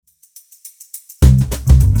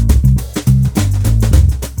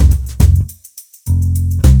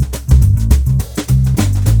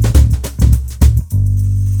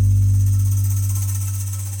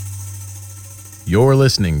You're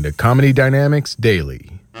listening to Comedy Dynamics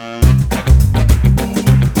Daily. I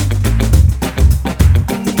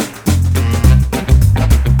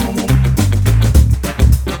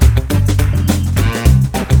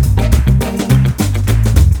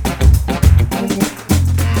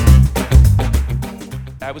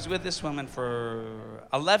was with this woman for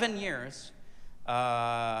 11 years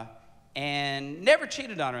and never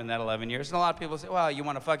cheated on her in that 11 years. And a lot of people say, well, you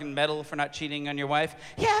want a fucking medal for not cheating on your wife?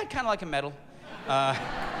 Yeah, I'd kind of like a medal.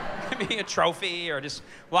 Maybe a trophy, or just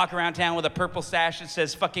walk around town with a purple sash that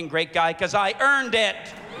says fucking great guy, because I earned it.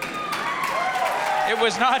 It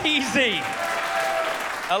was not easy.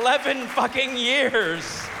 11 fucking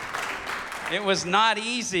years. It was not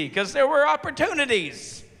easy, because there were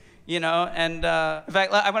opportunities, you know, and in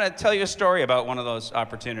fact, I want to tell you a story about one of those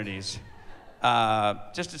opportunities,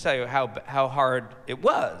 just to tell you how hard it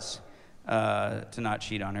was to not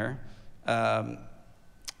cheat on her.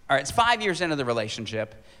 All right, it's 5 years into the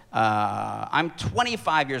relationship. I'm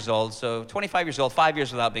 25 years old, so 25 years old, 5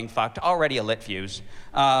 years without being fucked, already a lit fuse.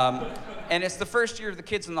 And it's the first year of the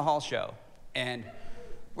Kids in the Hall show. And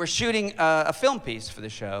we're shooting a film piece for the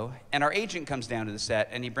show, and our agent comes down to the set,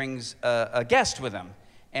 and he brings a guest with him.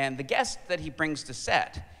 And the guest that he brings to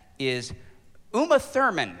set is Uma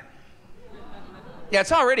Thurman. Yeah,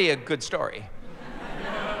 it's already a good story.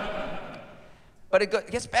 But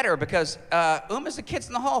it gets better, because Uma's a Kids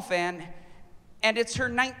in the Hall fan, and it's her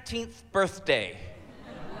 19th birthday.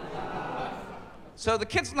 So the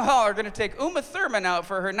Kids in the Hall are going to take Uma Thurman out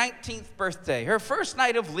for her 19th birthday, her first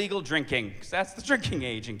night of legal drinking, because that's the drinking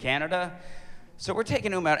age in Canada. So we're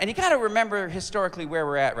taking Uma out. And you got to remember historically where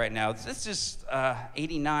we're at right now. This is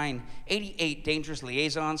 88 Dangerous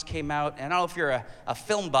Liaisons came out. And I don't know if you're a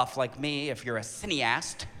film buff like me, if you're a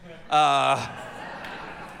cineast.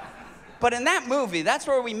 But in that movie, that's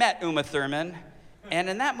where we met Uma Thurman. And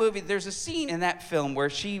in that movie, there's a scene in that film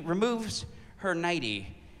where she removes her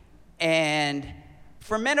nightie. And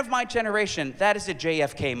for men of my generation, that is a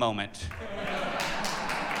JFK moment.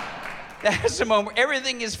 That is a moment where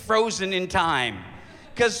everything is frozen in time.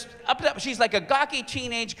 Because she's like a gawky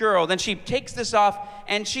teenage girl. Then she takes this off,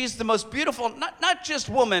 and she's the most beautiful, not just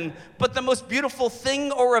woman, but the most beautiful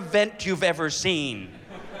thing or event you've ever seen.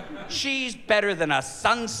 She's better than a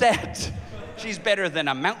sunset. She's better than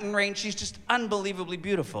a mountain range. She's just unbelievably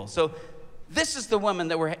beautiful. So this is the woman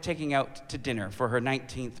that we're taking out to dinner for her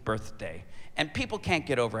 19th birthday. And people can't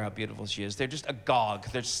get over how beautiful she is. They're just agog.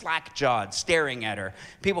 They're slack-jawed, staring at her.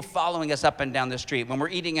 People following us up and down the street. When we're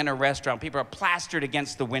eating in a restaurant, people are plastered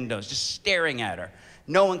against the windows, just staring at her.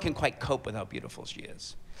 No one can quite cope with how beautiful she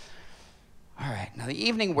is. All right, now the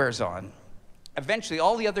evening wears on. Eventually,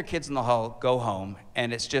 all the other kids in the hall go home,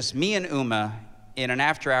 and it's just me and Uma in an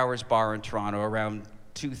after-hours bar in Toronto around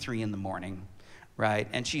 2, 3 in the morning, right?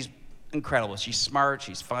 And she's incredible. She's smart,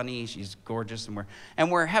 she's funny, she's gorgeous, and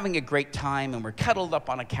we're having a great time, and we're cuddled up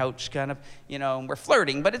on a couch, kind of, you know, and we're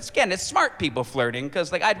flirting. But it's smart people flirting,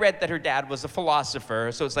 because, like, I'd read that her dad was a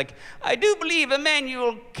philosopher, so it's like, I do believe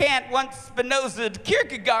Immanuel Kant once Spinoza'd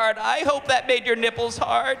Kierkegaard. I hope that made your nipples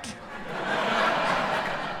hard.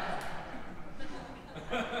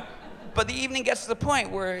 But the evening gets to the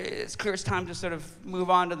point where it's clear it's time to sort of move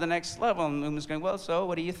on to the next level. And Uma's going, well, so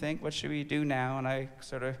what do you think? What should we do now? And I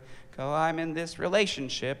sort of go, I'm in this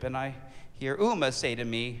relationship. And I hear Uma say to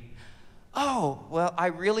me, oh, well, I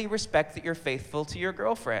really respect that you're faithful to your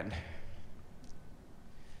girlfriend.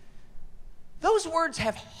 Those words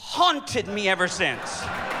have haunted me ever since.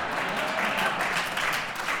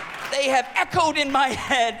 They have echoed in my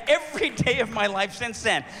head every day of my life since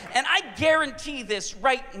then. And I guarantee this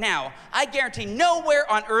right now. I guarantee nowhere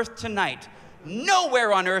on earth tonight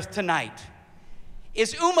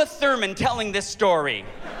is Uma Thurman telling this story.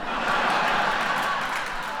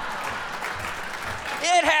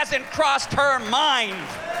 It hasn't crossed her mind.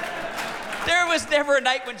 There was never a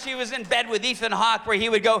night when she was in bed with Ethan Hawke where he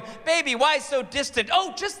would go, baby, why so distant?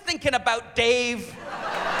 Oh, just thinking about Dave.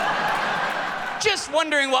 Just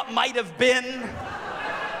wondering what might have been.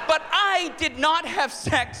 But I did not have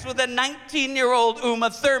sex with a 19-year-old Uma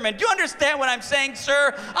Thurman. Do you understand what I'm saying,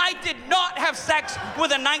 sir? I did not have sex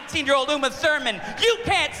with a 19-year-old Uma Thurman. You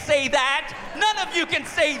can't say that. None of you can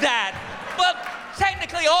say that. Well,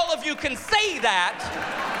 technically, all of you can say that.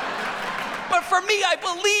 But for me, I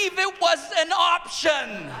believe it was an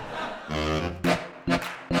option.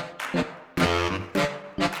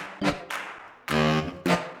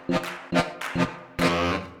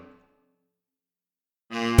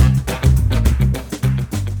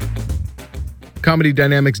 Comedy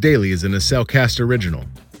Dynamics Daily is an Acelcast original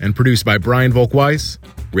and produced by Brian Volk-Weiss,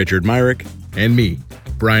 Richard Myrick, and me,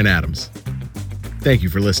 Brian Adams. Thank you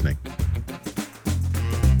for listening.